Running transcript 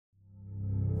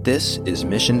This is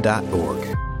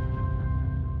Mission.org.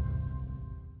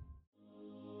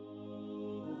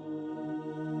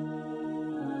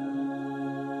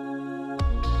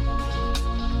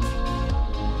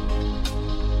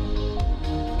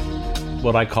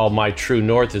 What I call my true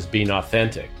north is being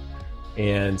authentic.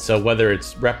 And so whether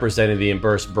it's representing the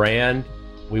Emburse brand,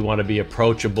 we want to be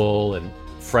approachable and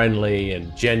friendly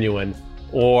and genuine,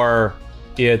 or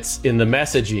it's in the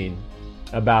messaging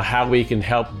about how we can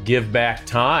help give back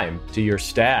time to your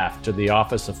staff, to the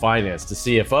Office of Finance, to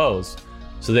CFOs,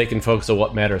 so they can focus on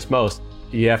what matters most.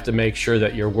 You have to make sure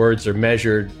that your words are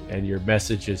measured and your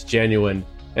message is genuine,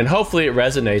 and hopefully it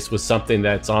resonates with something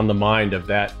that's on the mind of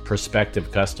that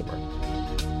prospective customer.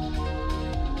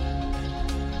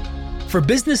 For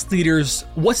business leaders,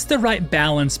 what's the right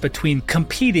balance between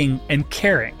competing and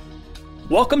caring?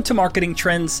 Welcome to Marketing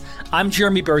Trends. I'm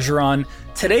Jeremy Bergeron.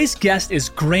 Today's guest is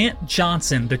Grant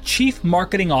Johnson, the Chief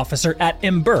Marketing Officer at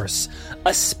Emburse,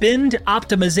 a spend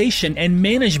optimization and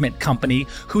management company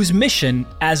whose mission,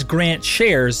 as Grant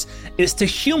shares, is to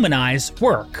humanize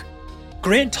work.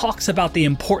 Grant talks about the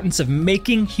importance of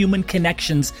making human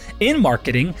connections in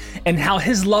marketing and how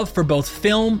his love for both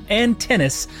film and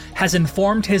tennis has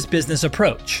informed his business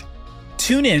approach.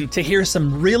 Tune in to hear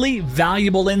some really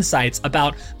valuable insights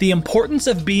about the importance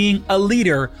of being a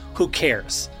leader who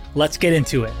cares. Let's get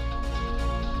into it.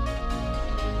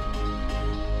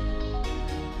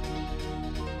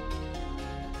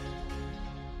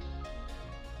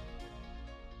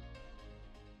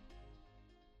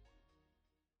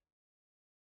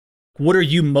 What are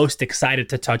you most excited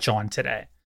to touch on today?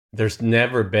 There's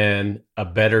never been a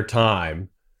better time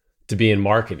to be in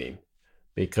marketing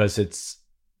because it's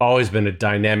always been a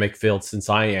dynamic field since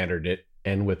I entered it.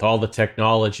 And with all the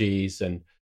technologies and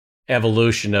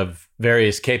evolution of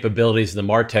various capabilities in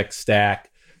the MarTech stack,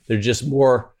 there's just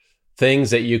more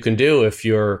things that you can do if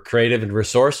you're creative and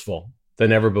resourceful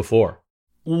than ever before.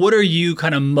 What are you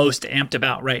kind of most amped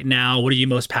about right now? What are you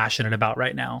most passionate about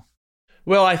right now?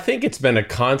 Well, I think it's been a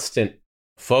constant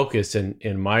focus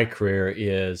in my career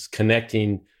is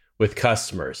connecting with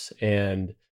customers.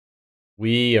 And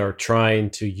we are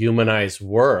trying to humanize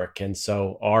work. And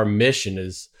so our mission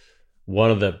is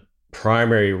one of the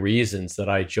primary reasons that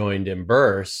I joined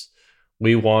Emburse.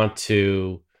 We want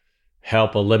to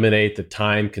help eliminate the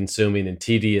time-consuming and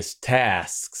tedious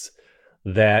tasks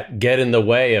that get in the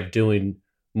way of doing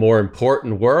more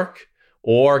important work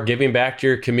or giving back to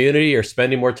your community or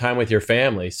spending more time with your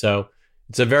family. So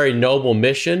it's a very noble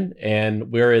mission,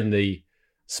 and we're in the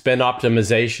spend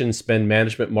optimization, spend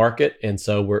management market. And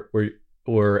so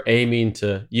we're aiming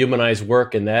to humanize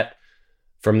work in that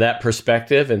from that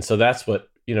perspective. And so that's what,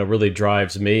 really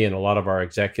drives me and a lot of our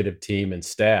executive team and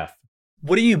staff.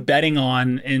 What are you betting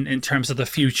on in terms of the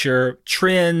future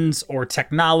trends or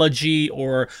technology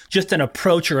or just an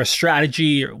approach or a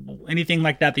strategy or anything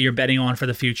like that you're betting on for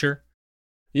the future?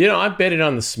 I'm betting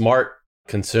on the smart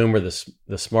consumer,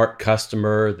 the smart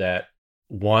customer that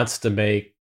wants to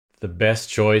make the best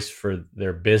choice for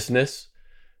their business.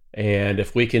 And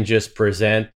if we can just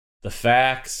present the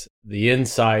facts, the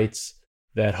insights,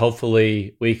 that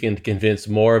hopefully we can convince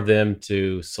more of them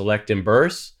to select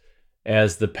Emburse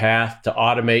as the path to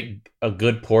automate a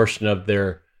good portion of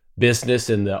their business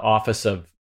in the Office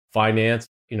of Finance,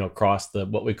 across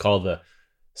what we call the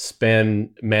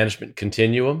spend management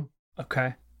continuum.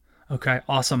 Okay,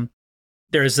 awesome.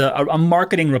 There's a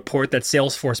marketing report that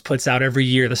Salesforce puts out every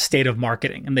year, the state of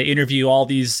marketing, and they interview all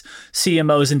these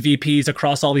CMOs and VPs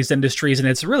across all these industries, and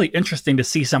it's really interesting to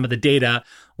see some of the data.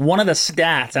 One of the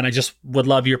stats, and I just would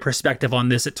love your perspective on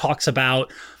this, it talks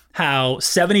about how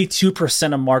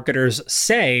 72% of marketers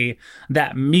say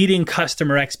that meeting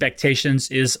customer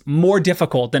expectations is more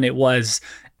difficult than it was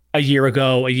a year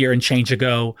and change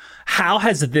ago. How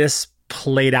has this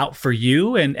played out for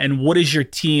you? And what is your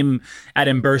team at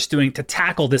Emburse doing to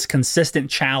tackle this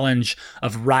consistent challenge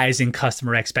of rising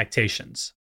customer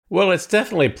expectations? Well, it's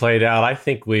definitely played out. I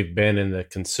think we've been in the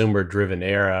consumer-driven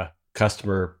era,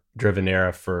 customer-driven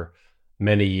era for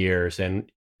many years. And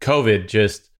COVID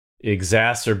just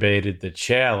exacerbated the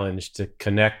challenge to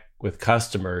connect with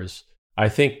customers. I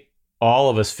think all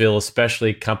of us feel,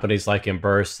 especially companies like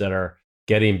Emburse that are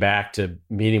getting back to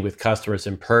meeting with customers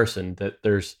in person, that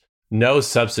there's no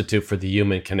substitute for the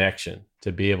human connection,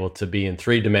 to be able to be in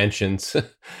three dimensions,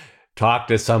 talk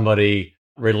to somebody,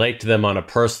 relate to them on a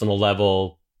personal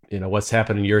level, what's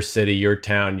happening in your city, your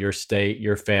town, your state,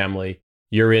 your family,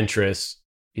 your interests,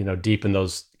 deepen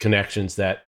those connections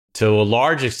that to a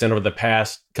large extent over the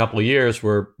past couple of years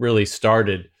were really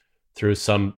started through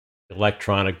some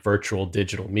electronic, virtual,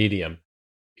 digital medium.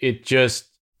 It just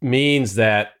means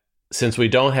that since we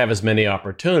don't have as many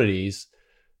opportunities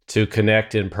to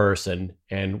connect in person,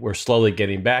 and we're slowly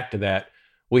getting back to that,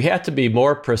 we have to be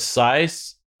more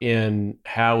precise in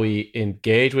how we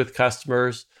engage with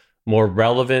customers, more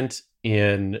relevant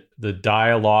in the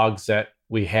dialogues that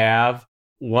we have.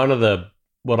 One of the,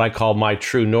 what I call my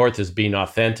true north, is being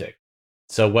authentic.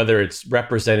 So whether it's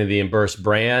representing the Emburse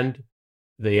brand,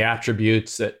 the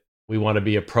attributes that we want to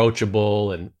be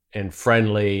approachable and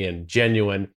friendly and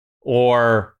genuine,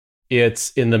 or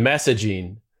it's in the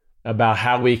messaging about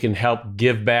how we can help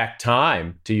give back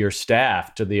time to your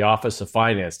staff, to the Office of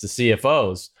Finance, to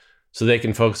CFOs, so they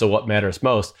can focus on what matters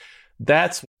most.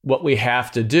 That's what we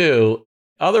have to do.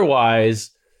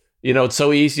 Otherwise, it's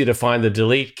so easy to find the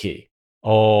delete key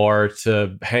or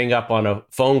to hang up on a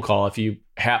phone call if you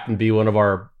happen to be one of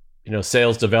our,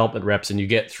 sales development reps and you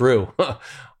get through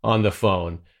on the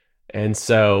phone. And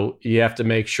so you have to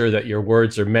make sure that your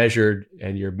words are measured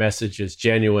and your message is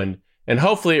genuine. And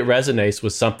hopefully it resonates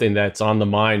with something that's on the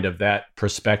mind of that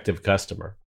prospective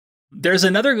customer. There's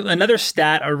another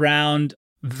stat around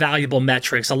valuable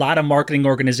metrics. A lot of marketing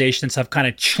organizations have kind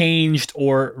of changed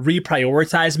or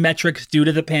reprioritized metrics due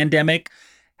to the pandemic.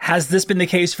 Has this been the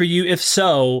case for you? If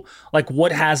so,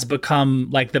 what has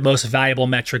become the most valuable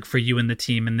metric for you and the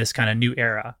team in this kind of new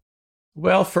era?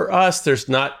 Well, for us, there's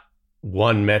not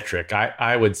one metric.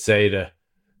 I would say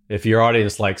if your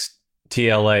audience likes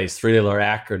TLAs, three-letter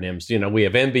acronyms, we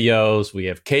have NBOs, we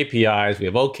have KPIs, we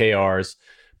have OKRs,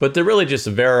 but they're really just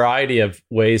a variety of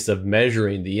ways of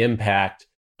measuring the impact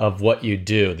of what you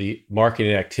do, the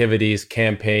marketing activities,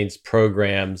 campaigns,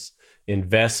 programs,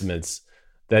 investments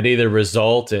that either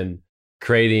result in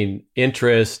creating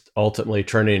interest, ultimately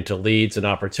turning into leads and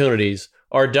opportunities,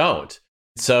 or don't.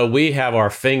 So we have our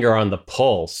finger on the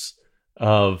pulse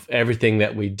of everything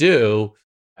that we do.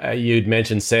 You'd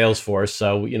mentioned Salesforce.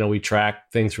 So, we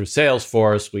track things through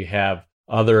Salesforce. We have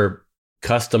other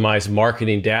customized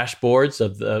marketing dashboards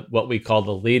of what we call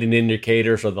the leading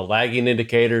indicators or the lagging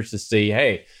indicators to see,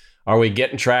 hey, are we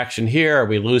getting traction here? Are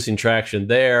we losing traction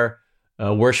there?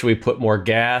 Where should we put more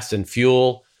gas and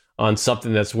fuel on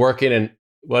something that's working? And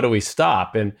what do we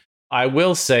stop? And I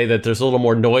will say that there's a little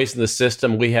more noise in the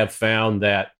system. We have found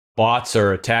that bots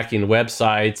are attacking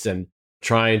websites and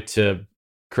trying to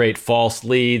create false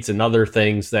leads and other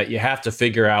things that you have to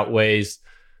figure out ways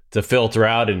to filter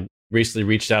out. And recently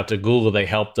reached out to Google. They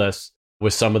helped us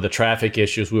with some of the traffic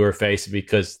issues we were facing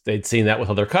because they'd seen that with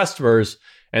other customers.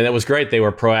 And that was great. They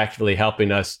were proactively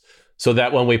helping us so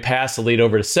that when we pass the lead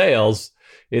over to sales,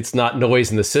 it's not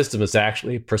noise in the system. It's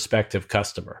actually a prospective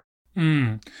customer.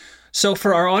 So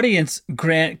for our audience,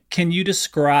 Grant, can you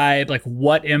describe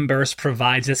what Emburse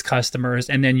provides its customers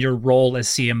and then your role as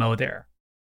CMO there?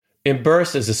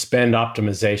 Emburse is a spend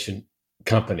optimization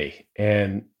company,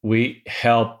 and we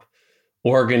help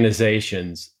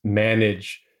organizations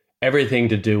manage everything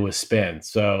to do with spend.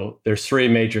 So there's three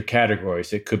major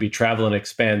categories. It could be travel and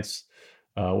expense,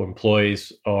 where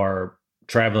employees are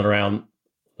traveling around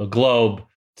the globe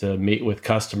to meet with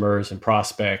customers and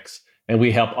prospects, and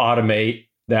we help automate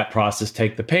that process,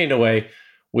 take the pain away.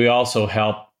 We also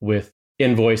help with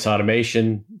invoice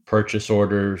automation, purchase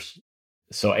orders.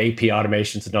 So AP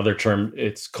automation is another term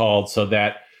it's called, so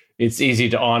that it's easy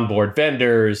to onboard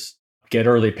vendors, get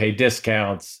early pay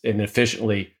discounts, and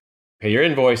efficiently pay your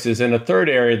invoices. And a third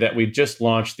area that we just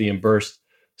launched, the Emburse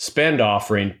Spend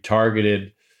offering,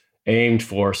 targeted, aimed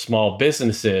for small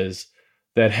businesses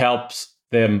that helps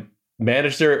them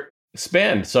manage their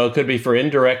spend. So it could be for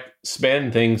indirect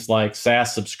spend, things like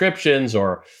SaaS subscriptions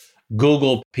or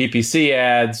Google PPC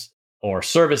ads or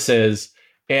services.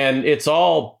 And it's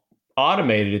all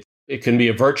automated. It can be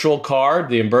a virtual card,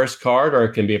 the Emburse card, or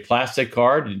it can be a plastic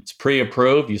card. It's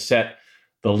pre-approved. You set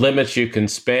the limits you can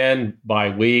spend by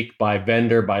week, by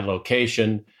vendor, by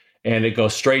location, and it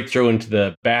goes straight through into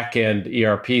the back-end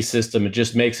ERP system. It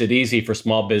just makes it easy for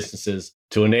small businesses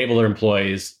to enable their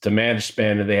employees to manage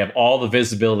spend, and they have all the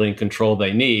visibility and control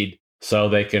they need so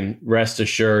they can rest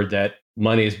assured that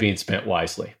money is being spent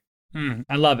wisely.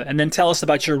 I love it. And then tell us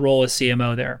about your role as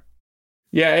CMO there.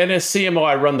 Yeah, and as CMO,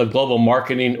 I run the global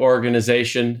marketing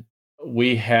organization.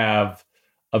 We have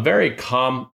a very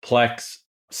complex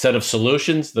set of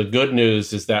solutions. The good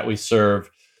news is that we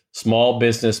serve small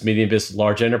business, medium business,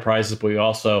 large enterprises, but we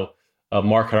also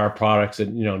market our products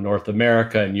in North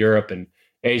America and Europe and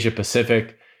Asia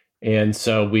Pacific. And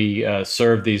so we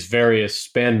serve these various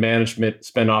spend management,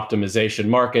 spend optimization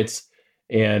markets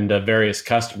and various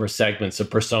customer segments of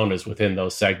personas within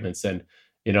those segments. And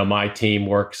my team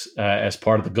works as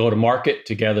part of the go-to-market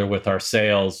together with our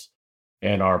sales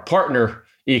and our partner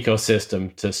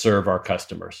ecosystem to serve our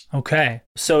customers. Okay.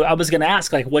 So I was going to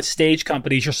ask like what stage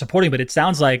companies you're supporting, but it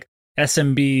sounds like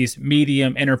SMBs,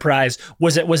 medium, enterprise.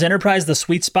 Was enterprise the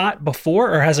sweet spot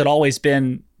before, or has it always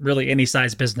been really any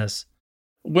size business?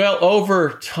 Well,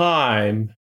 over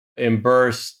time,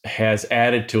 Emburse has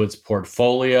added to its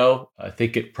portfolio. I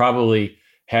think it probably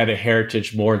had a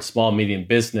heritage more in small, medium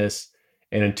business.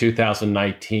 And in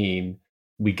 2019,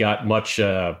 we got much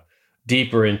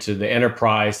deeper into the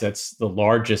enterprise. That's the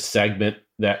largest segment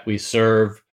that we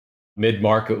serve.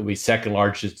 Mid-market would be second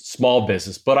largest, small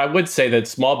business. But I would say that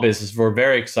small business, we're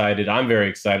very excited. I'm very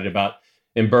excited about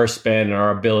Emburse Spend and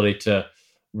our ability to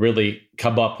really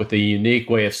come up with a unique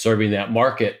way of serving that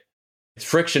market. It's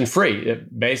friction-free.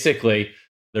 Basically,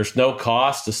 there's no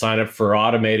cost to sign up for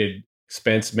automated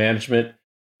expense management.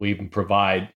 We even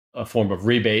provide a form of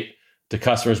rebate to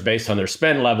customers based on their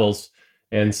spend levels.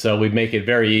 And so we make it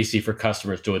very easy for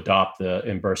customers to adopt the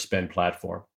Emburse Spend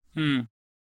platform.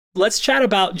 Let's chat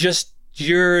about just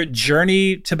your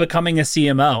journey to becoming a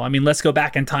CMO. I mean, let's go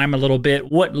back in time a little bit.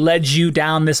 What led you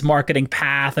down this marketing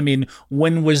path? I mean,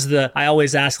 I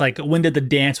always ask, like, when did the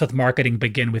dance with marketing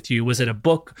begin with you? Was it a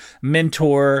book,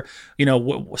 mentor?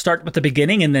 Start with the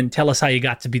beginning and then tell us how you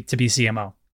got to be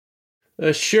CMO.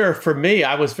 Sure. For me,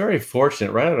 I was very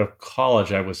fortunate. Right out of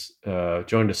college, I was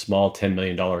joined a small $10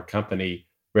 million company,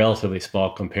 relatively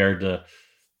small compared to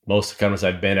most companies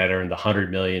I'd been at are in the 100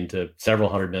 million to several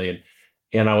hundred million.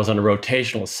 And I was on a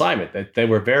rotational assignment that they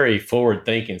were very forward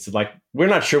thinking. So like, we're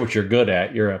not sure what you're good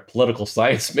at. You're a political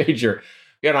science major.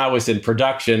 And I was in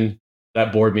production.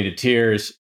 That bored me to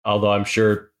tears, although I'm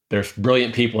sure there's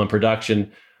brilliant people in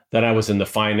production. Then I was in the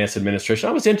finance administration.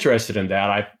 I was interested in that.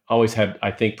 I've always had,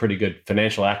 I think, pretty good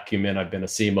financial acumen. I've been a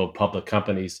CMO of public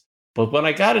companies. But when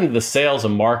I got into the sales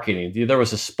and marketing, there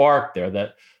was a spark there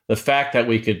that the fact that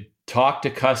we could talk to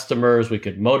customers, we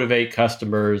could motivate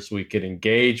customers, we could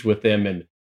engage with them in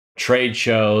trade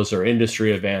shows or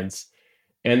industry events.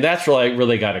 And that's where I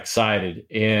really got excited.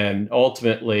 And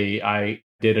ultimately, I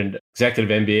did an executive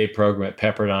MBA program at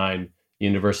Pepperdine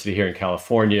University here in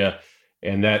California.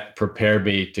 And that prepared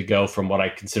me to go from what I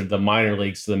considered the minor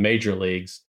leagues to the major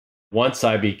leagues. Once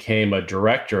I became a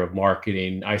director of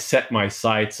marketing, I set my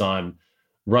sights on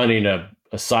running a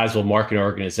sizable marketing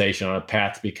organization on a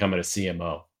path to becoming a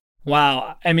CMO.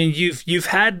 Wow. I mean, you've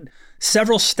had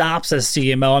several stops as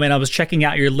CMO. I mean, I was checking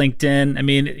out your LinkedIn. I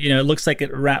mean, it looks like at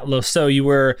Lowe's,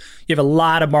 you have a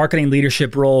lot of marketing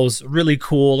leadership roles. Really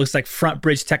cool. Looks like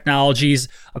FrontBridge Technologies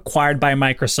acquired by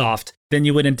Microsoft. Then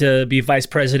you went into be vice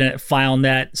president at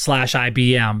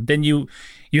FileNet/IBM. Then you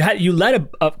led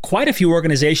quite a few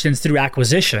organizations through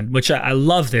acquisition, which I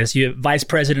love this. You're vice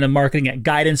president of marketing at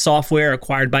Guidance Software,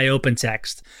 acquired by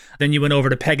OpenText. Then you went over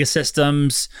to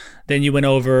Pegasystems. Then you went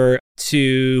over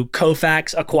to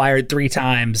Kofax, acquired 3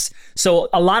 times. So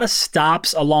a lot of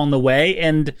stops along the way.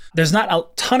 And there's not a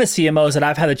ton of CMOs that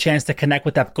I've had a chance to connect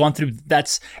with that have gone through,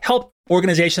 that's helped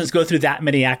organizations go through that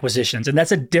many acquisitions. And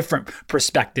that's a different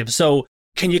perspective. So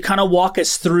can you kind of walk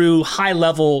us through high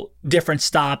level different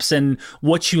stops and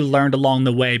what you learned along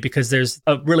the way? Because there's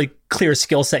a really clear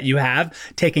skill set you have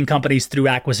taking companies through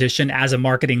acquisition as a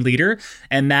marketing leader.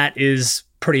 And that is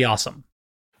pretty awesome.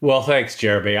 Well, thanks,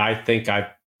 Jeremy. I think I've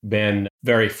been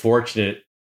very fortunate.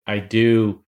 I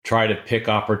do try to pick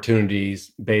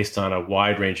opportunities based on a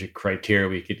wide range of criteria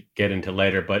we could get into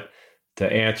later. But to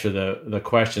answer the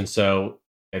question, so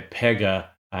at Pega,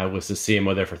 I was the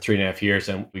CMO there for 3.5 years,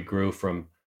 and we grew from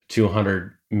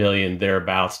 200 million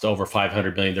thereabouts to over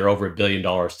 500 million. They're over $1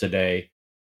 billion today.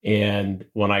 And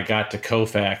when I got to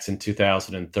Kofax in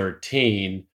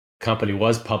 2013, the company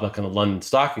was public on the London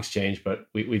Stock Exchange, but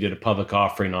we did a public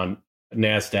offering on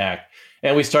NASDAQ,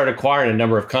 and we started acquiring a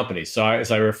number of companies. So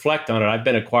as I reflect on it, I've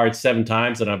been acquired 7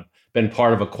 times, and I've been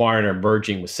part of acquiring or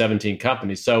merging with 17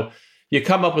 companies. So you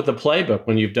come up with a playbook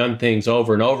when you've done things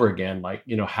over and over again, like,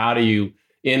 how do you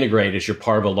integrate as you're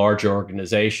part of a larger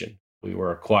organization? We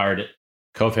were acquired at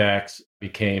Kofax,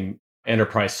 became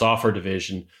enterprise software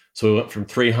division. So we went from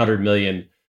 300 million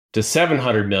to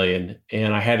 700 million.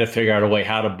 And I had to figure out a way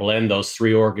how to blend those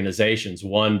 3 organizations,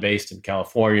 one based in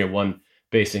California, one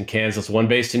based in Kansas, one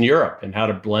based in Europe, and how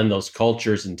to blend those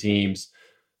cultures and teams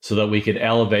so that we could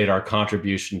elevate our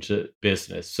contribution to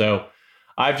business. So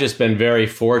I've just been very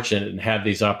fortunate and had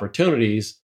these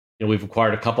opportunities. We've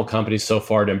acquired a couple companies so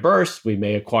far at Emburse. We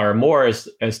may acquire more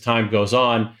as time goes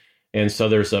on. And so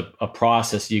there's a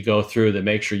process you go through to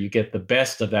make sure you get the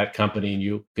best of that company, and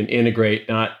you can integrate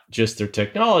not just their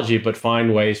technology, but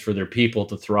find ways for their people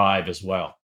to thrive as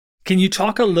well. Can you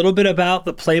talk a little bit about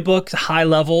the playbook, high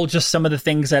level, just some of the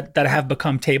things that have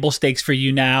become table stakes for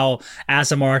you now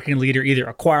as a marketing leader, either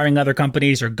acquiring other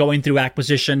companies or going through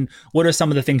acquisition? What are some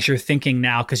of the things you're thinking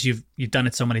now because you've done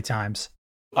it so many times?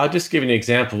 I'll just give you an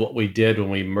example of what we did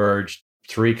when we merged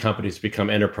 3 companies to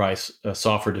become enterprise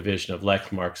software division of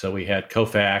Lexmark. So we had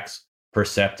Kofax,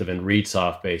 Perceptive, and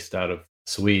Readsoft based out of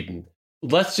Sweden.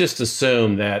 Let's just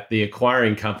assume that the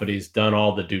acquiring company's done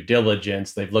all the due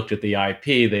diligence. They've looked at the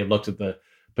IP, they've looked at the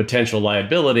potential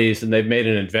liabilities, and they've made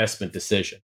an investment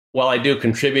decision. While I do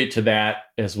contribute to that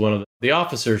as one of the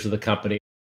officers of the company,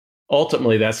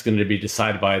 ultimately that's going to be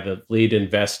decided by the lead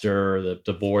investor,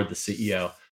 the board, the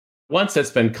CEO. Once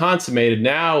that's been consummated,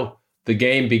 now the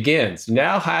game begins.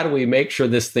 Now, how do we make sure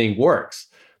this thing works?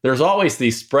 There's always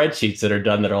these spreadsheets that are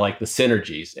done that are like the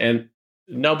synergies, and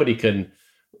nobody can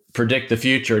predict the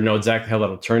future and know exactly how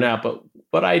that'll turn out. But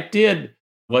what I did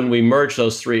when we merged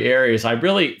those 3 areas, I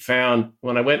really found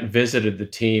when I went and visited the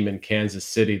team in Kansas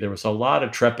City, there was a lot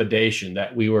of trepidation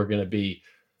that we were going to be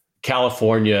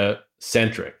California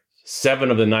centric. 7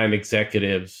 of the 9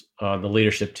 executives on the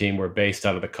leadership team were based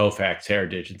out of the Kofax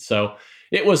heritage. And so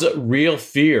it was a real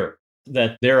fear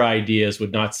that their ideas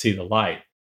would not see the light.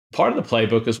 Part of the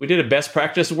playbook is we did a best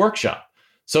practice workshop.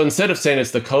 So instead of saying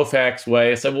it's the Kofax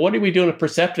way, I said, well, what are we doing at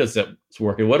Perceptive that's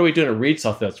working? What are we doing at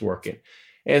Readsoft that's working?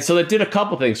 And so it did a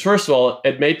couple things. First of all,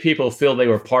 it made people feel they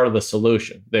were part of the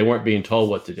solution. They weren't being told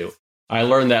what to do. I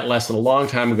learned that lesson a long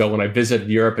time ago when I visited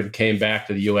Europe and came back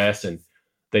to the US, and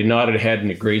they nodded head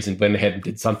and agrees and went ahead and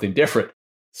did something different.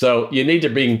 So you need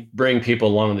to bring people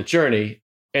along the journey.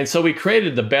 And so we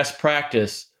created the best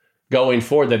practice going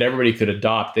forward that everybody could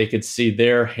adopt. They could see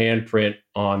their handprint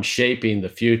on shaping the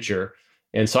future.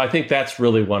 And so I think that's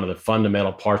really one of the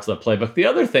fundamental parts of the playbook. The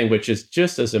other thing, which is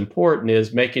just as important,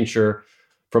 is making sure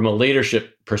from a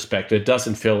leadership perspective, it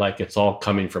doesn't feel like it's all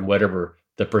coming from whatever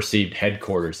the perceived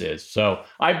headquarters is. So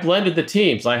I blended the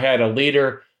teams. I had a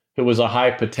leader who was a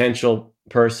high potential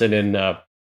person in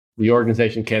the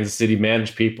organization Kansas City,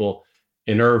 managed people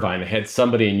in Irvine. I had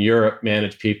somebody in Europe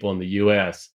manage people in the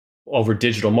US over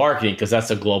digital marketing, because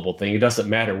that's a global thing. It doesn't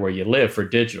matter where you live for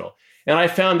digital. And I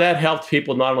found that helped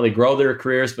people not only grow their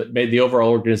careers, but made the overall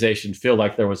organization feel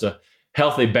like there was a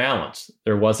healthy balance.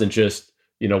 There wasn't just,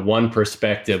 one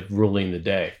perspective ruling the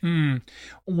day.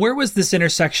 Where was this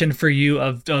intersection for you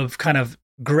of kind of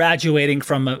graduating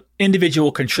from an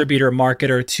individual contributor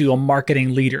marketer to a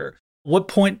marketing leader? What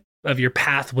point of your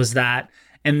path was that?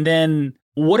 And then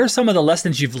what are some of the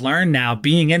lessons you've learned now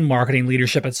being in marketing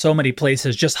leadership at so many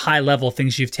places, just high level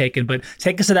things you've taken, but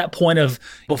take us to that point of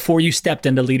before you stepped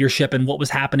into leadership and what was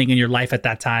happening in your life at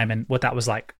that time and what that was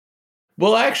like?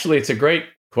 Well, actually, it's a great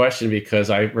question because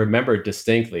I remember it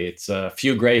distinctly. It's a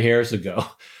few gray hairs ago,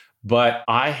 but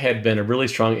I had been a really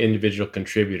strong individual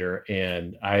contributor,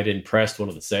 and I had impressed one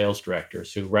of the sales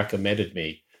directors who recommended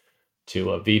me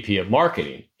to a VP of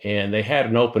marketing, and they had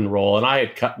an open role, and I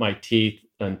had cut my teeth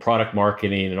in product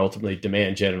marketing and ultimately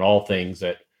demand gen and all things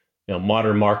that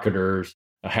modern marketers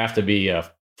have to be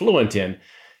fluent in.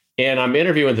 And I'm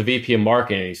interviewing the VP of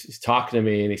marketing. He's talking to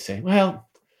me and he's saying, well,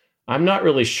 I'm not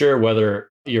really sure whether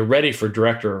you're ready for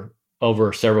director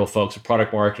over several folks,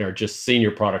 product marketing or just senior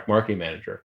product marketing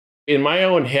manager. In my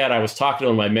own head, I was talking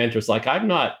to one of my mentors, like, I'm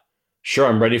not sure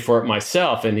I'm ready for it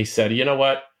myself. And he said, you know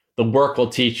what? The work will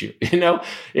teach you.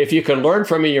 If you can learn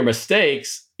from your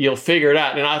mistakes, you'll figure it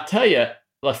out. And I'll tell you,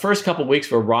 the first couple of weeks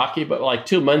were rocky, but like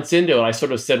 2 months into it, I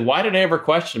sort of said, why did I ever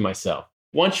question myself?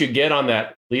 Once you get on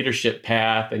that leadership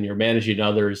path and you're managing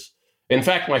others. In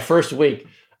fact, my first week,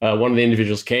 one of the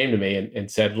individuals came to me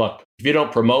and said, look, if you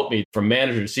don't promote me from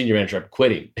manager to senior manager, I'm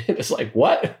quitting. It's like,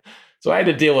 what? So I had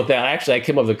to deal with that. Actually, I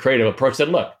came up with a creative approach. Said,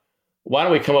 look, why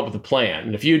don't we come up with a plan?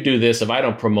 And if you do this, if I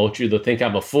don't promote you, they'll think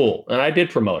I'm a fool. And I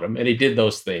did promote him, and he did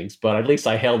those things, but at least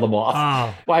I held them off.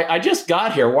 Oh. Why? I just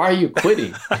got here. Why are you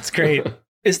quitting? That's great.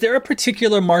 Is there a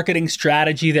particular marketing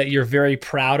strategy that you're very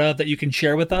proud of that you can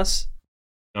share with us?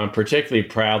 I'm particularly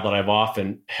proud that I've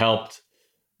often helped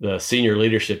the senior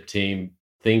leadership team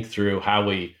think through how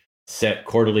we set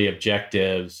quarterly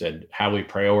objectives and how we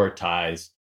prioritize.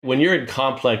 When you're in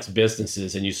complex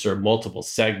businesses and you serve multiple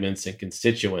segments and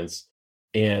constituents,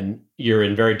 and you're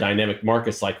in very dynamic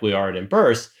markets like we are at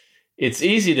Emburse, it's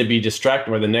easy to be distracted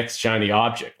by the next shiny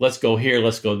object. Let's go here,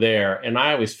 let's go there. And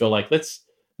I always feel like, let's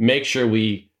make sure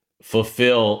we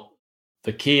fulfill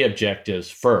the key objectives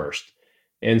first.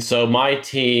 And so my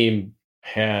team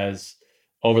has,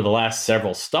 over the last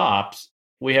several stops,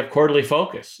 we have quarterly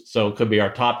focus. So it could be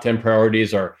our top 10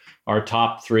 priorities or our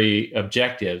top 3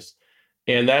 objectives.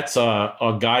 And that's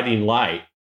a guiding light.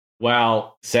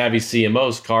 While savvy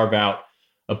CMOs carve out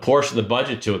a portion of the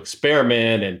budget to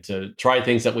experiment and to try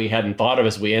things that we hadn't thought of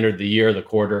as we entered the year, the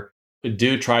quarter. We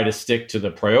do try to stick to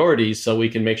the priorities so we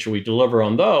can make sure we deliver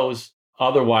on those.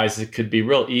 Otherwise, it could be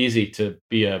real easy to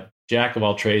be a jack of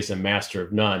all trades and master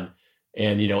of none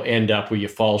and, end up where you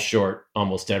fall short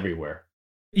almost everywhere.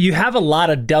 You have a lot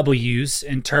of W's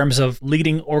in terms of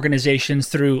leading organizations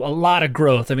through a lot of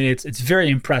growth. I mean, it's very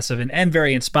impressive and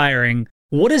very inspiring.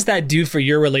 What does that do for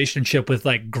your relationship with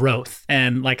like growth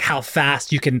and like how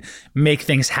fast you can make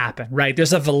things happen, right?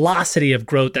 There's a velocity of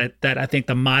growth that I think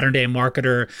the modern day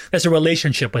marketer, there's a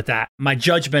relationship with that. My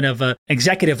judgment of an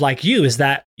executive like you is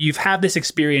that you've had this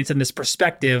experience and this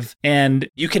perspective and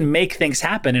you can make things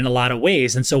happen in a lot of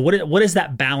ways. And so what is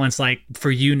that balance like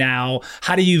for you now?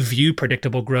 How do you view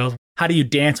predictable growth? How do you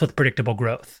dance with predictable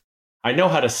growth? I know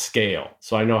how to scale.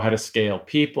 So I know how to scale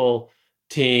people,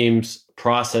 teams,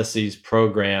 processes,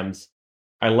 programs.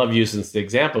 I love using this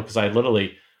example because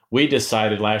we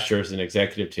decided last year as an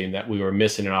executive team that we were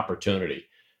missing an opportunity.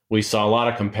 We saw a lot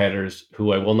of competitors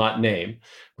who I will not name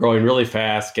growing really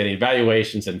fast, getting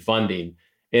valuations and funding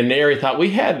in an area thought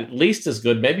we had at least as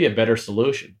good, maybe a better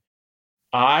solution.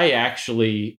 I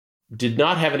actually did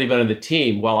not have anybody on the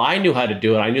team. Well, I knew how to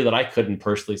do it. I knew that I couldn't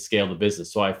personally scale the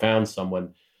business. So I found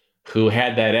someone who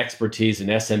had that expertise in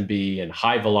SMB and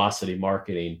high velocity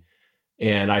marketing.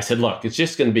 And I said, look, it's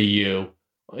just going to be you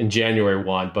in January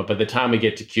 1, but by the time we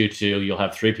get to Q2, you'll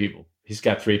have 3 people. He's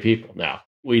got 3 people now.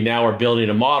 We now are building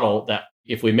a model that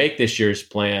if we make this year's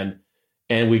plan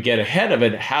and we get ahead of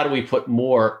it, how do we put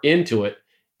more into it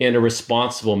in a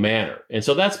responsible manner? And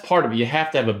so that's part of it. You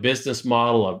have to have a business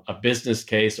model, a business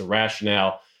case, a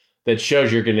rationale that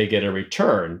shows you're going to get a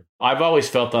return. I've always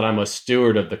felt that I'm a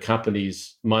steward of the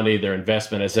company's money, their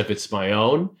investment, as if it's my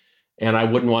own. And I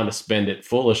wouldn't want to spend it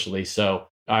foolishly. So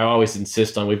I always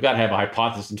insist on we've got to have a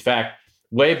hypothesis. In fact,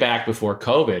 way back before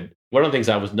COVID, one of the things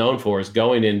I was known for is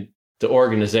going into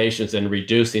organizations and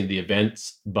reducing the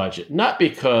events budget. Not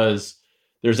because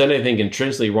there's anything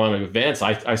intrinsically wrong with events.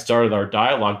 I started our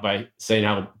dialogue by saying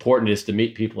how important it is to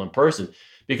meet people in person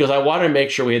because I wanted to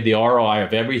make sure we had the ROI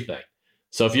of everything.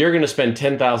 So if you're going to spend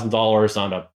 $10,000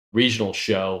 on a regional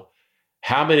show,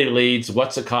 how many leads?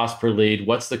 What's the cost per lead?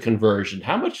 What's the conversion?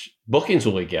 How much bookings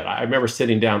will we get? I remember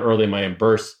sitting down early in my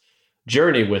Emburse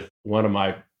journey with one of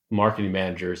my marketing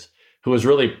managers who was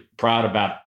really proud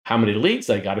about how many leads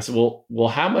they got. I said, well,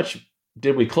 how much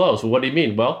did we close? Well, what do you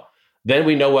mean? Well, then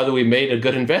we know whether we made a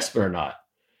good investment or not.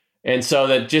 And so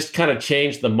that just kind of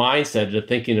changed the mindset to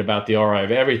thinking about the ROI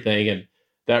of everything. And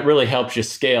that really helps you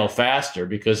scale faster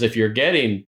because if you're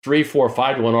getting 3, 4,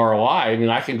 5 to 1 ROI, I mean,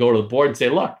 I can go to the board and say,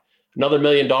 look, another $1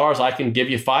 million, I can give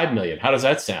you $5 million. How does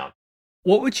that sound?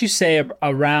 What would you say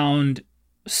around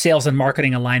sales and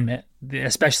marketing alignment,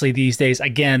 especially these days?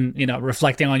 Again,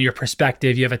 reflecting on your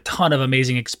perspective, you have a ton of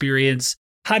amazing experience.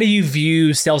 How do you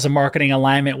view sales and marketing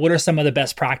alignment? What are some of the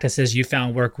best practices you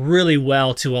found work really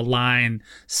well to align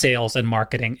sales and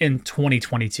marketing in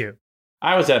 2022?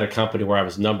 I was at a company where I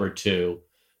was number 2,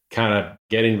 kind of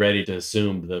getting ready to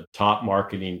assume the top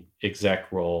marketing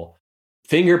exec role.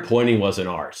 Finger pointing was an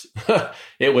art.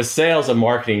 It was sales and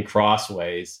marketing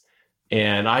crossways.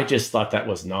 And I just thought that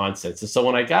was nonsense. And so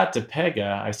when I got to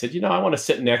Pega, I said, I want to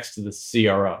sit next to the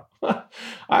CRO.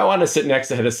 I want to sit next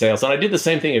to the head of sales. And I did the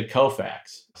same thing at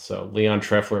Kofax. So Leon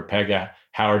Trefler at Pega,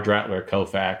 Howard Dratler at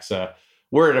Kofax.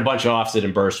 We're in a bunch of offices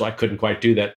in Burst, so I couldn't quite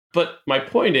do that. But my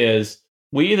point is,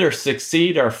 we either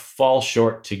succeed or fall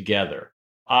short together.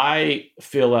 I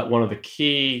feel that one of the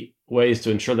key ways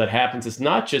to ensure that happens is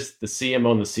not just the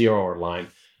CMO and the CRO are aligned,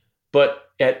 but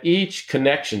at each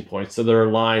connection point. So they're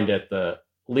aligned at the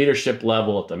leadership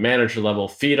level, at the manager level,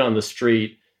 feet on the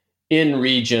street, in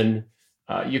region.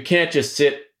 You can't just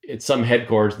sit at some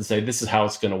headquarters and say, this is how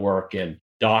it's going to work in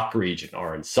DACH region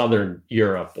or in Southern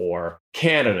Europe or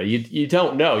Canada. You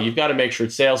don't know. You've got to make sure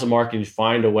sales and marketing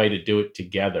find a way to do it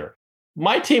together.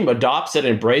 My team adopts it,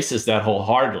 embraces that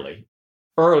wholeheartedly.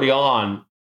 Early on,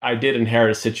 I did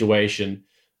inherit a situation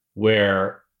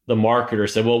where the marketer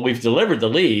said, well, we've delivered the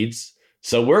leads,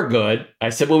 so we're good. I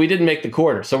said, well, we didn't make the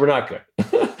quarter, so we're not good.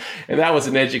 And that was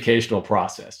an educational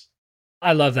process.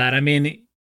 I love that. I mean,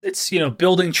 it's,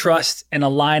 building trust and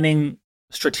aligning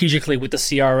strategically with the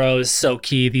CRO is so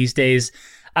key these days.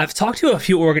 I've talked to a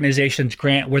few organizations,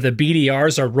 Grant, where the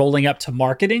BDRs are rolling up to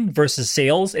marketing versus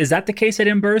sales. Is that the case at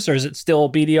Emburse, or is it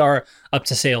still BDR up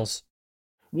to sales?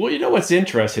 Well, what's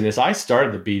interesting is I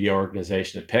started the BDR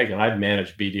organization at Pega, and I've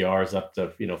managed BDRs up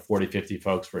to 40, 50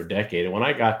 folks for a decade. And when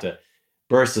I got to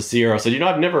Burst, the CRO said,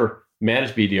 I've never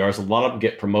managed BDRs. A lot of them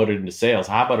get promoted into sales.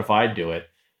 How about if I do it?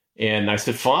 And I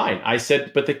said, fine. I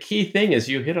said, but the key thing is,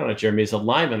 you hit on it, Jeremy, is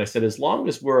alignment. I said, as long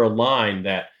as we're aligned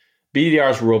that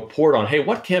BDRs will report on, hey,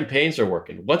 what campaigns are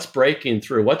working? What's breaking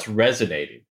through? What's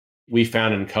resonating? We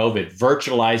found in COVID,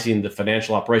 virtualizing the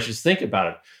financial operations. Think about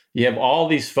it. You have all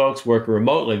these folks working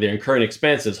remotely. They're incurring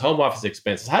expenses, home office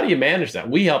expenses. How do you manage that?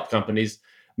 We help companies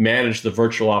manage the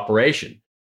virtual operation.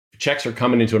 Checks are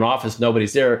coming into an office,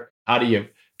 nobody's there. How do you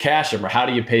cash them, or how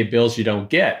do you pay bills you don't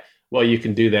get? Well, you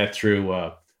can do that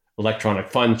through electronic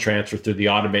fund transfer, through the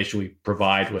automation we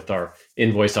provide with our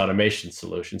invoice automation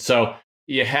solution. So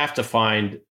you have to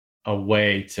find a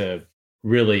way to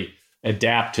really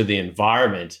adapt to the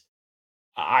environment.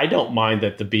 I don't mind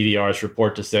that the BDRs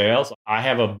report to sales. I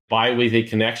have a bi-weekly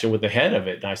connection with the head of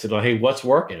it. And I said, well, hey, what's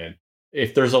working? And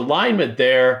if there's alignment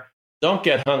there, don't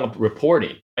get hung up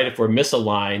reporting. Right? If we're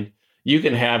misaligned, you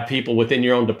can have people within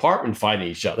your own department fighting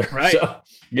each other. Right. So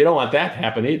you don't want that to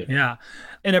happen either. Yeah.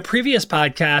 In a previous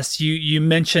podcast, you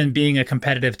mentioned being a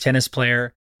competitive tennis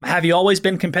player. Have you always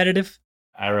been competitive?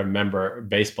 I remember a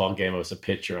baseball game. I was a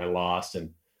pitcher. I lost.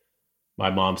 And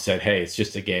my mom said, hey, it's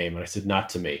just a game. And I said, not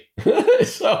to me.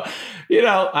 So,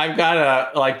 I've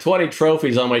got like 20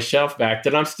 trophies on my shelf back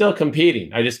then. I'm still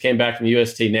competing. I just came back from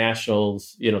UST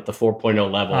Nationals, at the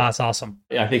 4.0 level. Oh, that's awesome.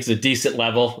 I think it's a decent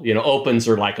level. Opens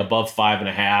are like above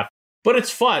 5.5, but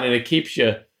it's fun and it keeps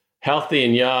you healthy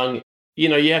and young.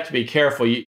 You have to be careful.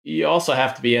 You also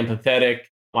have to be empathetic.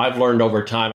 I've learned over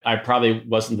time, I probably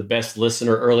wasn't the best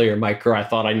listener earlier in my career. I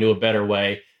thought I knew a better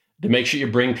way to make sure you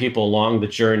bring people along the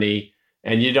journey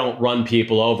and you don't run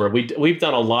people over. We've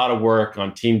done a lot of work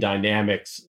on team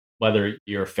dynamics, whether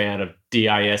you're a fan of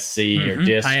DISC or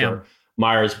DISC or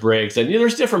Myers-Briggs. And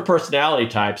there's different personality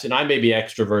types, and I may be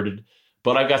extroverted,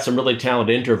 but I've got some really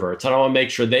talented introverts. And I want to make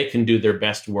sure they can do their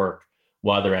best work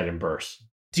while they're at Emburse.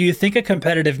 Do you think a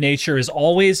competitive nature is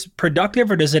always productive,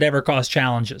 or does it ever cause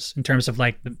challenges in terms of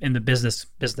like in the business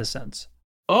sense?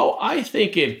 Oh, I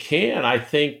think it can. I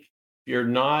think you're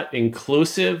not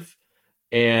inclusive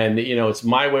and, it's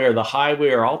my way or the highway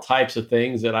or all types of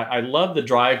things that I love the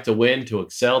drive to win, to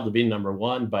excel, to be number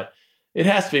one, but it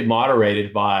has to be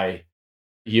moderated by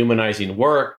humanizing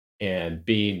work and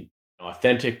being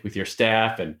authentic with your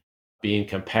staff and being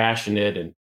compassionate.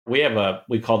 And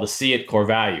we call the See It core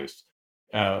values.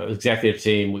 Executive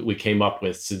team, we came up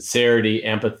with sincerity,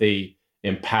 empathy,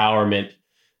 empowerment,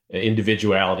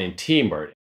 individuality, and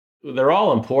teamwork. They're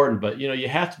all important, but you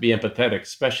have to be empathetic,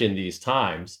 especially in these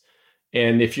times.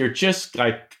 And if you're just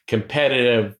like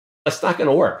competitive, that's not going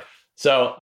to work.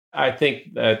 So I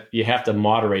think that you have to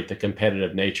moderate the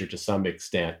competitive nature to some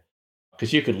extent,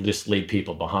 because you could just leave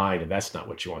people behind, and that's not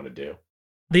what you want to do.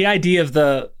 The idea of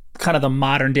the kind of the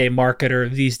modern day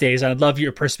marketer these days, I'd love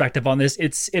your perspective on this.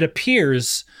 It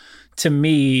appears to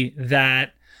me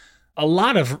that a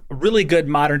lot of really good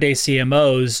modern day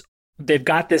CMOs, they've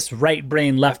got this right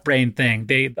brain, left brain thing.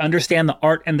 They understand the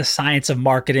art and the science of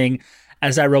marketing.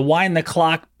 As I rewind the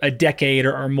clock a decade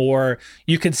or more,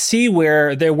 you could see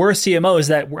where there were CMOs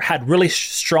that had really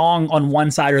strong on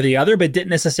one side or the other, but didn't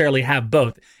necessarily have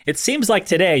both. It seems like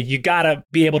today you got to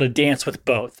be able to dance with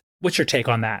both. What's your take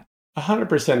on that?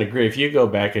 100% agree. If you go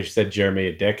back, as you said, Jeremy,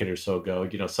 a decade or so ago,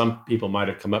 some people might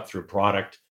have come up through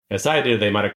product. As I did, they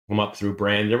might have come up through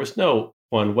brand. There was no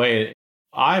one way.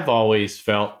 I've always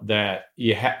felt that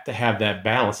you have to have that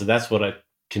balance. And that's what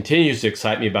continues to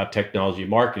excite me about technology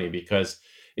marketing, because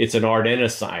it's an art and a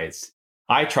science.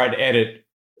 I try to edit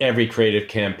every creative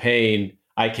campaign.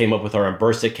 I came up with our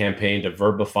Emburse campaign to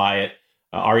verbify it.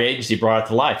 Our agency brought it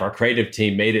to life. Our creative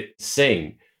team made it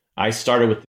sing. I started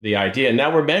with the idea, and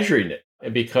now we're measuring it,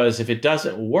 because if it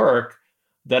doesn't work,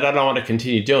 then I don't want to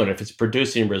continue doing it if it's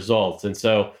producing results. And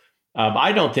so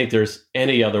I don't think there's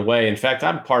any other way. In fact,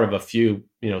 I'm part of a few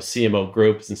CMO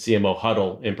groups and CMO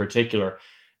Huddle in particular.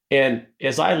 And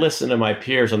as I listen to my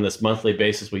peers on this monthly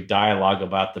basis, we dialogue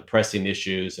about the pressing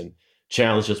issues and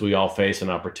challenges we all face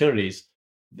and opportunities.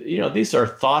 These are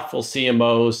thoughtful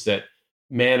CMOs that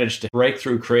manage to break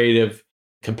through creative,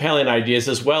 compelling ideas,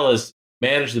 as well as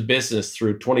manage the business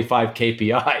through 25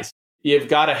 KPIs. You've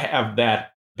got to have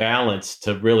that balance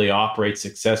to really operate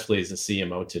successfully as a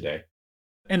CMO today.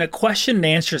 In a question and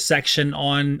answer section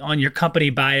on your company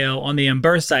bio on the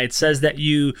Emburse site, says that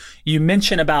you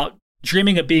mention about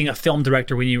dreaming of being a film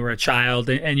director when you were a child.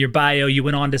 And your bio, you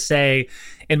went on to say,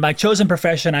 in my chosen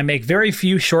profession, I make very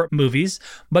few short movies,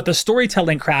 but the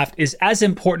storytelling craft is as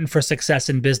important for success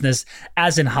in business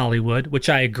as in Hollywood, which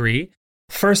I agree.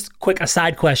 First, quick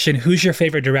aside question, who's your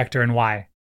favorite director and why?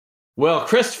 Well,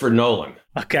 Christopher Nolan.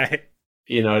 Okay.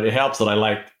 It helps that I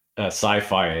like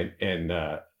sci-fi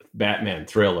and Batman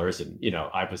thrillers. And,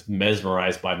 I was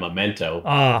mesmerized by Memento.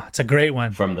 Oh, it's a great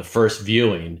one. From the first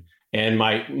viewing. And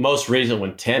my most recent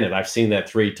one, Tenet, I've seen that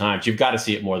 3 times. You've got to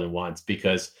see it more than once,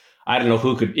 because I don't know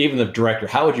who could, even the director,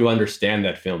 how would you understand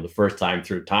that film the first time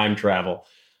through time travel?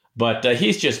 But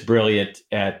he's just brilliant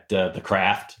at the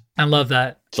craft. I love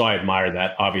that. So I admire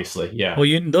that, obviously. Yeah. Well,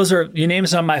 you named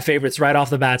some of my favorites right off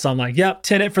the bat. So I'm like, yep,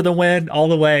 Tenet for the win all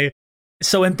the way.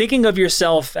 So in thinking of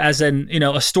yourself as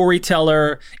a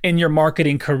storyteller in your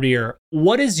marketing career,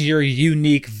 what is your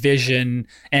unique vision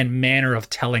and manner of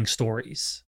telling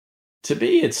stories? To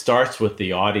me, it starts with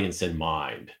the audience in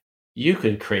mind. You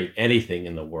can create anything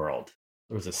in the world.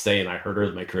 There was a saying I heard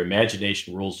earlier in my career,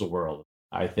 imagination rules the world.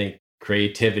 I think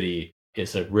creativity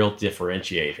is a real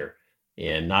differentiator,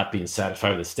 and not being satisfied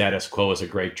with the status quo is a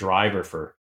great driver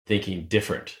for thinking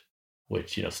different,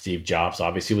 which, Steve Jobs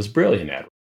obviously was brilliant at.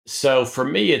 So for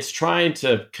me, it's trying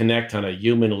to connect on a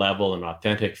human level in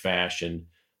authentic fashion,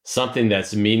 something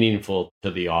that's meaningful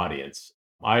to the audience.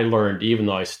 I learned, even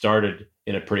though I started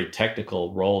in a pretty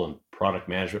technical role in product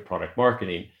management, product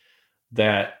marketing,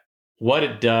 that what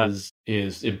it does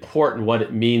is important. What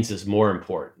it means is more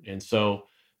important. And so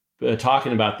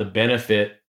talking about the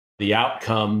benefit, the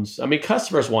outcomes,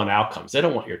 customers want outcomes. They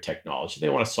don't want your technology. They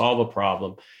want to solve a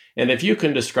problem. And if you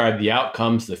can describe the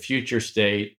outcomes, the future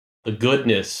state, the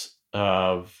goodness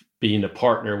of being a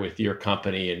partner with your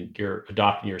company and you're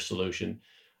adopting your solution,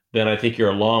 then I think you're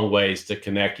a long ways to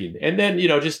connecting. And then,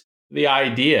 just the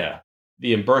idea,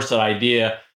 the Imbursit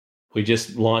idea. We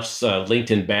just launched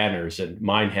LinkedIn banners, and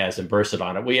mine has Imbursit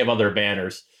on it. We have other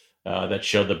banners that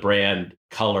show the brand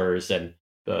colors and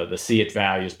the see it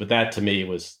values. But that to me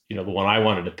was, the one I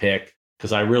wanted to pick,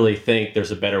 because I really think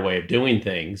there's a better way of doing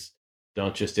things.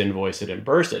 Don't just invoice it and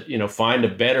burst it. Find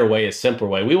a better way, a simpler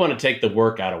way. We want to take the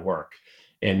work out of work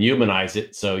and humanize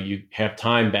it so you have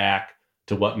time back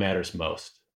to what matters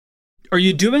most. Are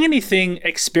you doing anything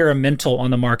experimental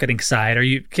on the marketing side?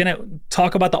 Can I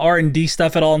talk about the R&D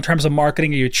stuff at all in terms of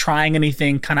marketing? Are you trying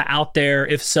anything kind of out there?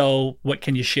 If so, what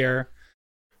can you share?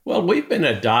 Well, we've been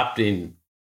adopting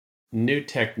new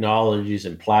technologies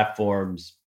and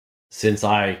platforms since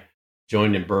I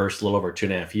joined Imbursit a little over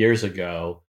 2.5 years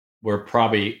ago. We're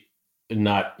probably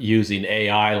not using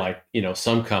AI like,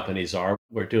 some companies are.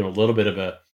 We're doing a little bit of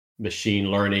a machine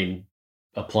learning,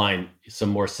 applying some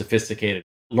more sophisticated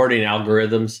learning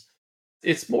algorithms.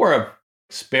 It's more of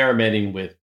experimenting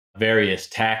with various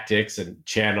tactics and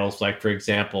channels. Like, for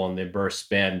example, in the Imbursit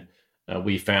spend,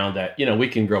 we found that, we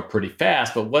can grow pretty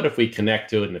fast, but what if we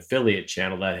connect to an affiliate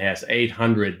channel that has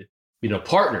 800,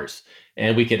 partners,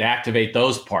 and we could activate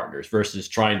those partners versus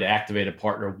trying to activate a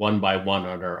partner one by one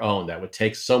on our own? That would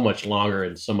take so much longer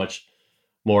and so much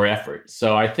more effort.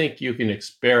 So I think you can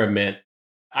experiment.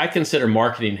 I consider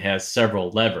marketing has several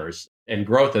levers and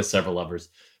growth has several levers.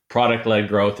 Product-led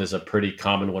growth is a pretty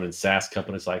common one in SaaS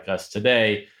companies like us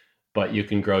today, but you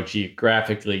can grow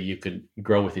geographically, you can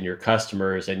grow within your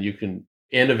customers, and you can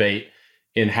innovate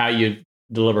in how you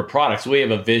deliver products. We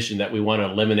have a vision that we want to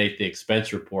eliminate the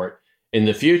expense report in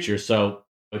the future. So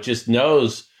it just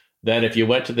knows that if you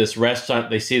went to this restaurant,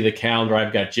 they see the calendar,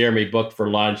 I've got Jeremy booked for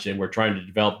lunch and we're trying to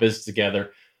develop business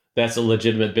together. That's a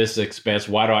legitimate business expense.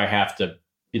 Why do I have to,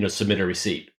 submit a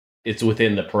receipt? It's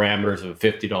within the parameters of a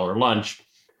 $50 lunch.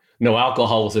 No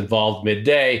alcohol was involved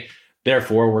midday.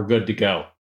 Therefore, we're good to go.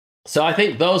 So I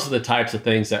think those are the types of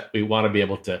things that we want to be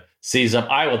able to seize up.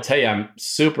 I will tell you, I'm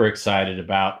super excited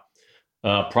about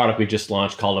a product we just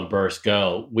launched called Imbursit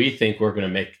Go. We think we're going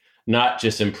to make not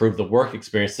just improve the work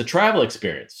experience, the travel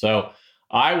experience. So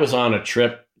I was on a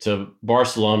trip to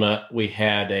Barcelona. We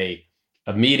had a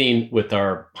meeting with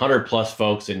our 100 plus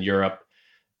folks in Europe,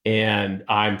 and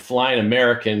I'm flying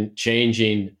American,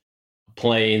 changing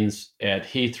planes at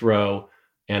Heathrow,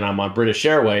 and I'm on British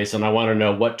Airways, and I want to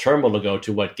know what terminal to go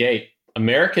to, what gate.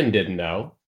 American didn't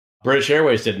know. British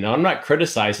Airways didn't know. I'm not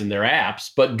criticizing their apps,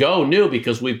 but Go knew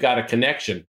because we've got a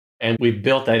connection and we've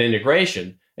built that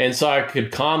integration. And so I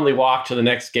could calmly walk to the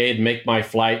next gate and make my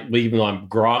flight, even though I'm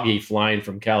groggy flying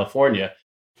from California.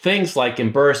 Things like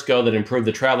Imbursit Go that improve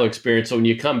the travel experience. So when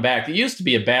you come back, it used to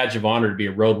be a badge of honor to be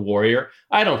a road warrior.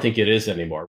 I don't think it is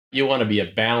anymore. You want to be a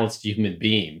balanced human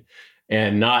being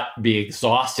and not be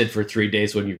exhausted for 3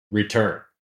 days when you return.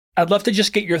 I'd love to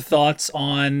just get your thoughts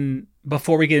on,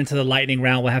 before we get into the lightning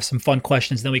round, we'll have some fun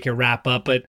questions, then we can wrap up.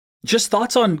 But just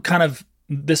thoughts on kind of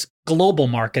this global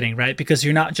marketing, right? Because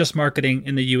you're not just marketing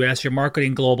in the US, you're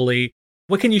marketing globally.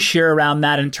 What can you share around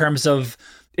that in terms of,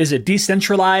 is it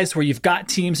decentralized where you've got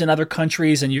teams in other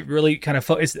countries and you really kind of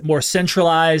is it more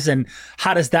centralized? And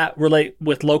how does that relate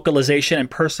with localization and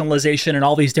personalization in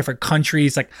all these different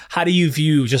countries? Like, how do you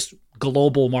view just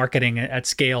global marketing at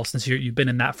scale since you've been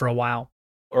in that for a while?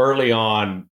 Early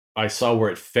on, I saw where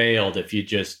it failed. If you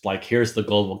just like, here's the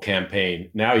global campaign.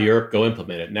 Now Europe, go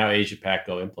implement it. Now Asia Pac,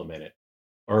 go implement it.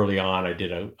 Early on, I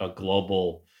did a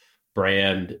global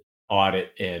brand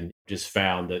audit and just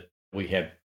found that we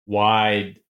had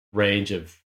wide range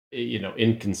of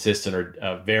inconsistent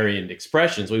or variant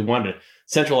expressions. We wanted to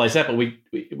centralize that, but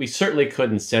we certainly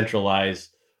couldn't centralize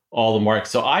all the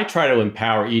markets. So I try to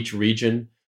empower each region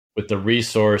with the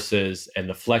resources and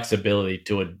the flexibility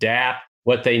to adapt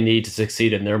what they need to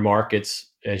succeed in their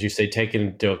markets. As you say, taking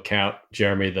into account,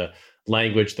 Jeremy, the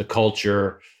language, the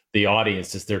culture, the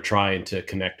audiences they're trying to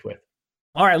connect with.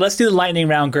 All right, let's do the lightning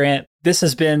round, Grant. This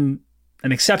has been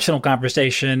an exceptional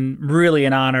conversation, really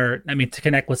an honor. I mean, to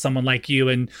connect with someone like you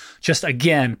and just,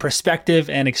 again, perspective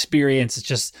and experience, it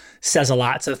just says a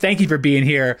lot. So thank you for being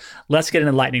here. Let's get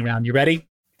into the lightning round. You ready?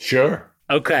 Sure.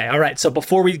 Okay. All right. So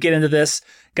before we get into this,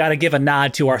 got to give a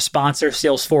nod to our sponsor,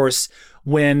 Salesforce.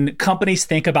 When companies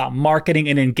think about marketing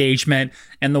and engagement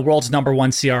and the world's #1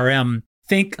 CRM,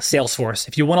 think Salesforce.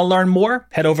 If you want to learn more,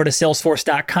 head over to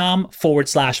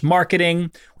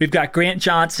salesforce.com/marketing. We've got Grant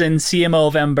Johnson, CMO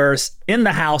of Embers, in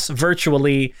the house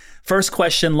virtually. First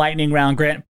question, lightning round.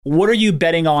 Grant, what are you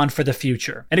betting on for the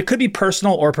future? And it could be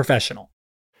personal or professional.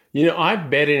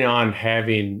 I'm betting on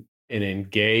having an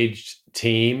engaged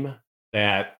team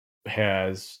that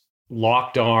has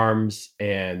locked arms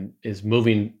and is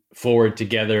moving forward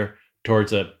together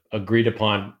towards a agreed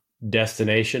upon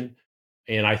destination.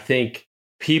 And I think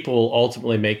people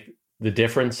ultimately make the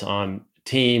difference on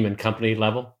team and company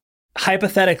level.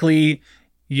 Hypothetically,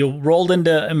 you rolled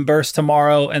into Embers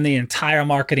tomorrow and the entire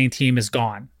marketing team is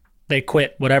gone. They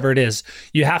quit, whatever it is.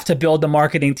 You have to build the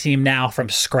marketing team now from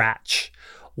scratch.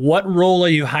 What role are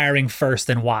you hiring first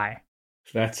and why?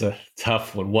 That's a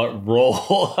tough one. What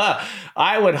role?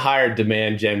 I would hire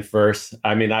demand gen first.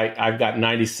 I mean, I've got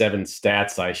 97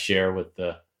 stats I share with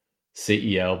the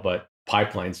CEO, but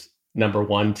pipelines number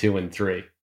 1, 2, and 3.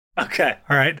 Okay.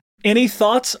 All right. Any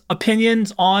thoughts,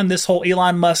 opinions on this whole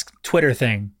Elon Musk Twitter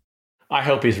thing? I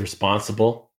hope he's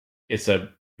responsible. It's a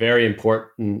very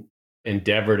important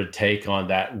endeavor to take on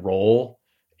that role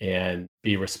and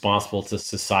be responsible to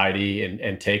society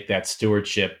and take that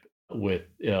stewardship with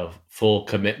full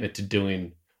commitment to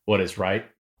doing what is right.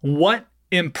 What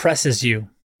impresses you?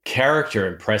 Character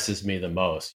impresses me the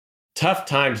most. Tough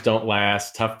times don't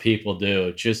last. Tough people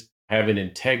do. Just having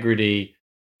integrity,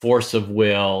 force of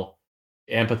will,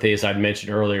 empathy, as I'd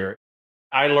mentioned earlier.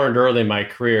 I learned early in my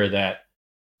career that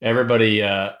everybody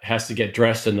has to get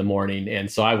dressed in the morning. And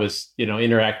so I was,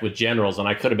 interact with generals and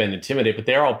I could have been intimidated, but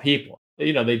they're all people.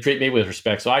 They treat me with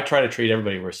respect. So I try to treat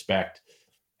everybody with respect.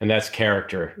 And that's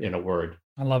character in a word.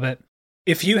 I love it.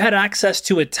 If you had access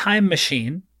to a time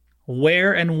machine,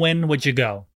 where and when would you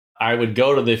go? I would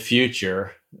go to the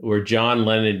future where John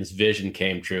Lennon's vision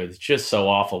came true. It's just so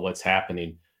awful what's happening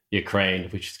in Ukraine.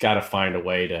 We just got to find a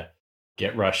way to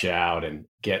get Russia out and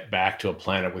get back to a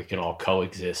planet where we can all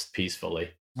coexist peacefully.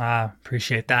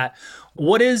 Appreciate that.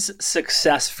 What is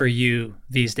success for you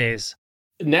these days?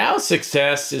 Now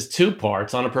success is 2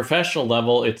 parts. On a professional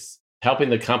level, it's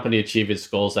helping the company achieve its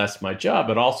goals. That's my job,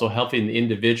 but also helping the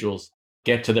individuals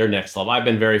get to their next level. I've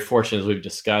been very fortunate, as we've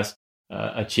discussed,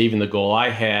 achieving the goal I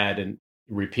had in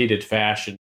repeated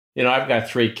fashion. I've got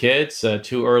 3 kids,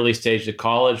 2 early stage of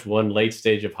college, 1 late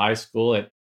stage of high school, and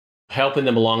helping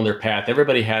them along their path.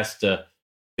 Everybody has to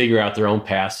figure out their own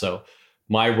path. So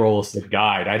my role is the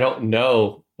guide. I don't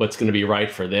know what's going to be right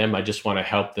for them. I just want to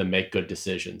help them make good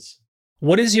decisions.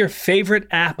 What is your favorite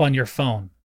app on your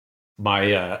phone?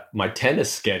 My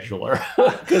tennis scheduler.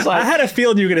 Because I had a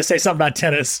feeling you were going to say something about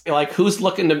tennis. Like, who's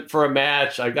looking for a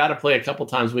match? I got to play a couple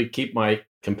times a week, keep my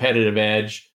competitive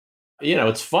edge.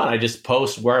 It's fun. I just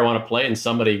post where I want to play and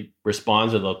somebody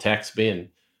responds or they'll text me and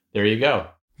there you go.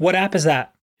 What app is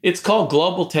that? It's called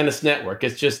Global Tennis Network.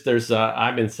 It's just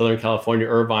I'm in Southern California,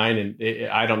 Irvine, and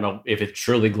I don't know if it's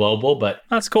truly global, but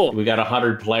that's cool. We got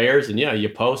 100 players and you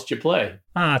post, you play.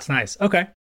 That's nice. Okay.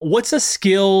 What's a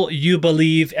skill you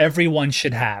believe everyone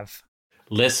should have?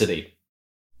 Listening.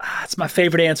 That's my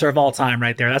favorite answer of all time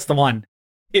right there. That's the one.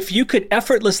 If you could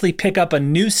effortlessly pick up a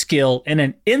new skill in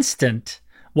an instant,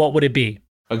 what would it be?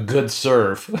 A good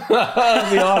serve.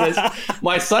 I'll be honest.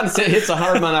 My son hits a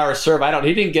 100-mile-an-hour serve.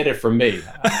 He didn't get it from me.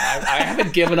 I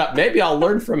haven't given up. Maybe I'll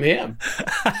learn from him.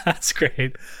 That's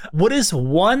great. What is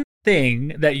one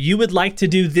thing that you would like to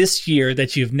do this year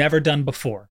that you've never done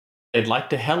before? I'd like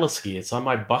to heli-ski. It's on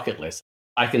my bucket list.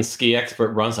 I can ski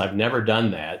expert runs. I've never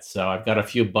done that. So I've got a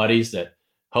few buddies that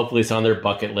hopefully it's on their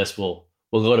bucket list. We'll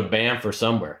go to Banff or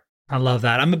somewhere. I love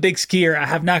that. I'm a big skier. I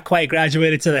have not quite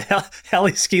graduated to the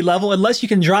heli ski level. Unless you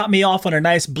can drop me off on a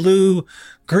nice blue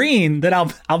green, then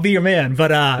I'll be your man. But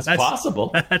that's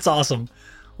possible. That's awesome.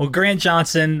 Well, Grant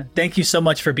Johnson, thank you so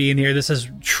much for being here. This has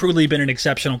truly been an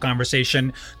exceptional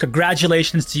conversation.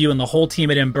 Congratulations to you and the whole team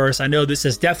at Emburse. I know this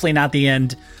is definitely not the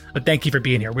end, but thank you for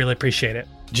being here. Really appreciate it.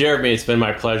 Jeremy, it's been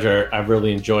my pleasure. I've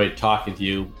really enjoyed talking to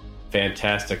you.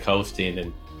 Fantastic hosting,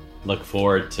 and look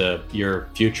forward to your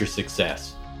future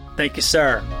success. Thank you,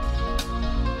 sir.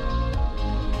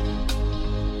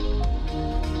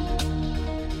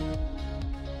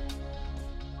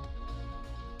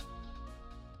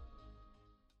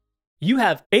 You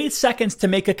have 8 seconds to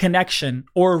make a connection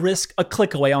or risk a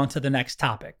click away onto the next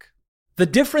topic. The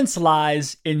difference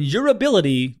lies in your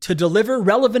ability to deliver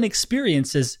relevant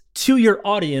experiences to your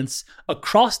audience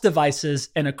across devices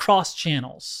and across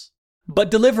channels.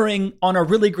 But delivering on a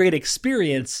really great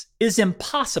experience is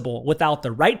impossible without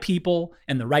the right people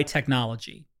and the right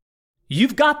technology.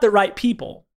 You've got the right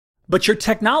people, but your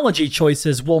technology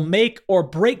choices will make or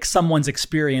break someone's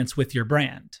experience with your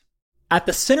brand. At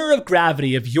the center of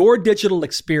gravity of your digital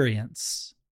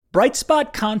experience,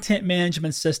 Brightspot Content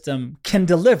Management System can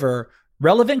deliver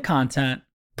relevant content,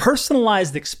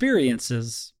 personalized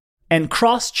experiences, and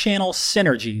cross-channel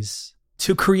synergies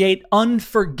to create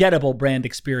unforgettable brand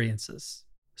experiences,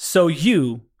 so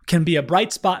you can be a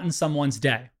bright spot in someone's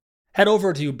day. Head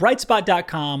over to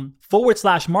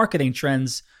brightspot.com/marketing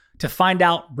trends to find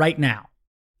out right now.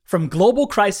 From global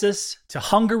crisis to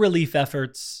hunger relief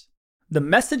efforts, the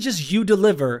messages you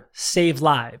deliver save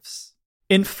lives,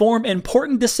 inform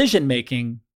important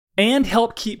decision-making, and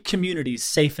help keep communities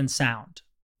safe and sound.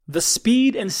 The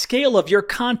speed and scale of your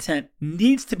content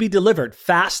needs to be delivered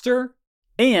faster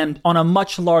and on a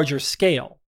much larger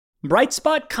scale.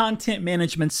 Brightspot Content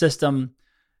Management System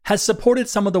has supported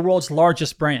some of the world's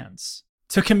largest brands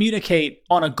to communicate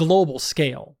on a global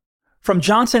scale. From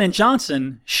Johnson &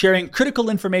 Johnson sharing critical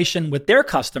information with their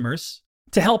customers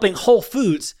to helping Whole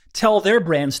Foods tell their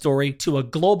brand story to a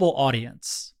global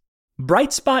audience.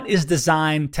 Brightspot is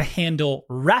designed to handle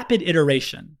rapid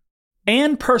iteration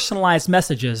and personalized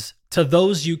messages to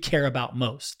those you care about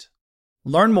most.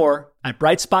 Learn more at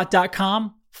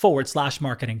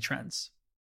brightspot.com/marketing trends.